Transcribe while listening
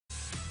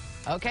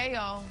Okay,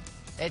 y'all.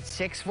 It's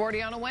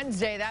 6:40 on a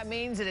Wednesday. That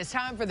means it is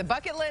time for the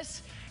bucket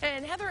list.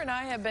 And Heather and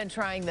I have been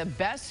trying the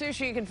best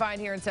sushi you can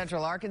find here in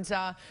Central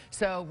Arkansas.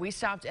 So we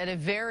stopped at a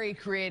very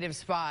creative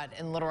spot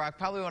in Little Rock,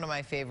 probably one of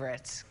my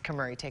favorites.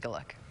 Kemuri, take a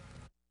look.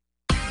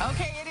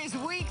 Okay, it is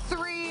week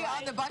 3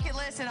 on the bucket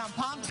list, and I'm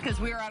pumped because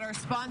we are at our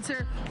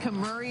sponsor,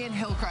 Kemuri and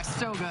Hillcrest.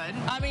 So good.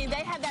 I mean,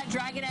 they had that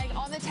dragon egg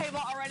on the table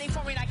already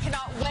for me, and I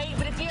cannot wait.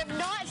 But if you have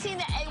not seen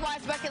the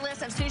AY's bucket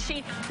list of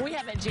sushi, we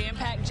have it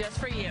jam-packed just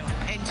for you.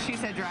 And she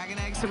said dragon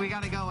egg, so we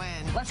got to go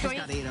in. Let's go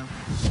eat them.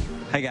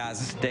 Hey guys,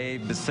 this is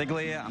Dave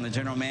Basiglia. I'm the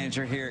general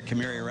manager here at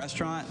Kemuri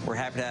Restaurant. We're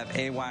happy to have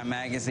AY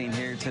Magazine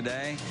here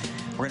today.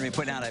 We're going to be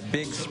putting out a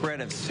big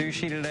spread of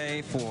sushi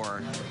today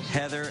for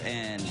Heather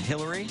and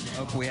Hilary.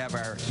 We have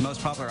our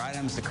most popular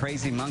items, the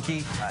Crazy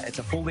Monkey. It's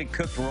a fully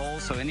cooked roll,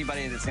 so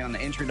anybody that's on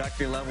the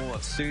introductory level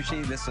of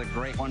sushi, this is a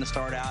great one to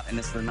start out, and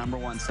it's the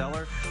 #1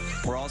 seller.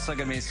 We're also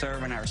going to be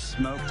serving our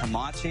smoked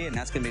hamachi, and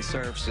that's going to be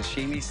served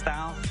sashimi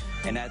style,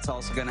 and that's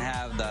also going to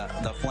have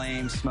the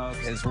flame smoke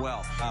as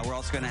well. We're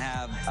also going to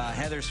have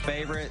Heather's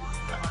favorite,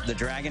 the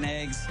dragon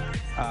eggs.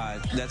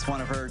 That's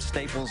one of her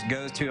staples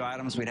go-to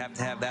items. We'd have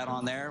to have that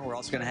on there. We're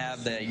also going to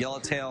have the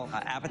yellowtail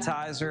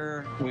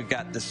appetizer. We've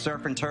got the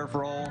surf and turf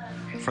roll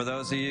for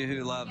those of you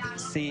who love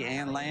sea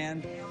and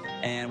land.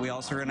 And we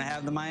also are going to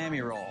have the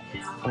Miami roll.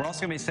 We're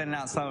also going to be sending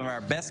out some of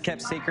our best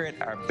kept secret,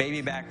 our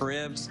baby back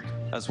ribs,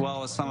 as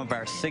well as some of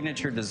our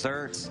signature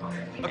desserts.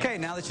 Okay,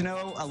 now that you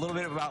know a little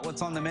bit about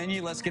what's on the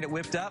menu, let's get it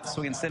whipped up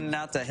so we can send it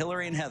out to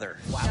Hilary and Heather.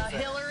 Wow. Now,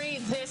 Hilary,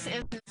 this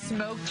is the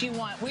smoked you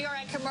want. We are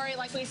at Kemuri,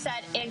 like we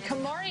said, and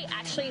Kemuri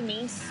actually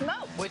means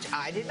smoke. Which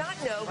I did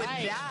not know, but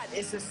that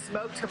is the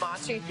smoked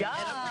hamachi. Yum.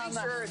 And I'm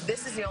pretty sure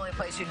this is the only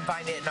place you can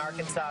find it in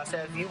Arkansas. So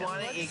if you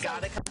want it, you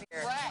got to come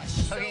here.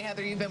 Fresh. Okay,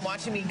 Heather, you've been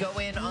watching me go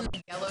in on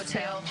the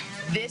yellowtail.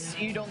 This,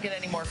 you don't get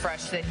any more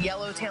fresh. The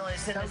yellowtail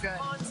is in this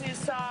ponzu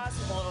sauce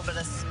with a little bit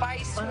of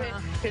spice to it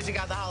because you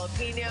got the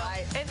jalapeno.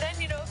 Right. And then,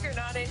 you know, if you're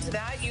not into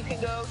that, you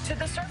can go to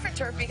the surf and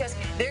turf because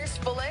there's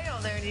filet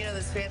on there. And, you know,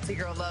 this fancy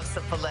girl loves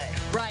some filet.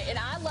 Right, and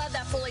I love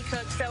that fully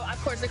cooked. So,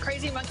 of course, the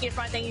Crazy Monkey is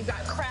my thing. You've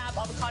got crab,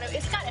 avocado.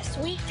 It's got a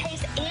sweet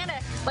taste and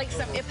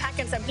it's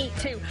packing some heat,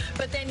 too.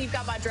 But then you've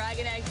got my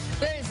dragon egg.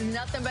 There is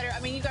nothing better. I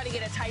mean, you got to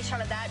get a tight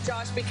shot of that,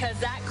 Josh, because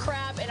that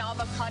crab and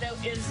avocado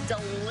is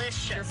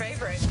delicious. Your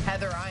favorite.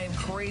 Heather, I am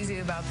crazy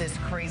about this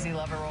crazy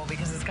lover roll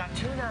because it's got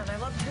tuna, and I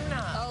love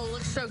tuna. Oh, it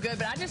looks so good.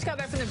 But I just got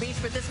back from the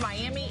beach with this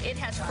Miami. It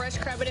has fresh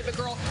crab in it. But,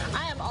 girl,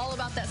 I am all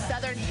about that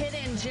southern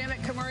hidden gem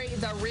at Kemuri,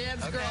 the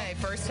ribs, girl. Okay,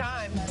 first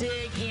time.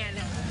 Dig in.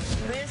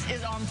 This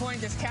is on point,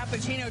 this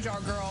cappuccino jar,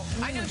 girl.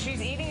 I know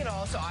she's eating it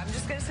all, so I'm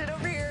just going to sit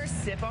over here,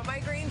 sip on my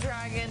green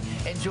dragon,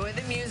 enjoy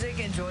the music,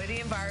 enjoy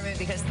the environment,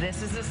 because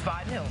this is the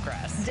spot in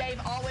Hillcrest. Dave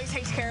always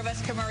takes care of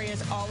us. Kemuri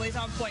is always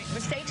on point.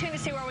 But stay tuned to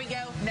see where we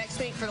go next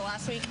week for the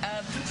last week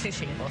of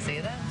sushi. We'll see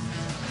you then.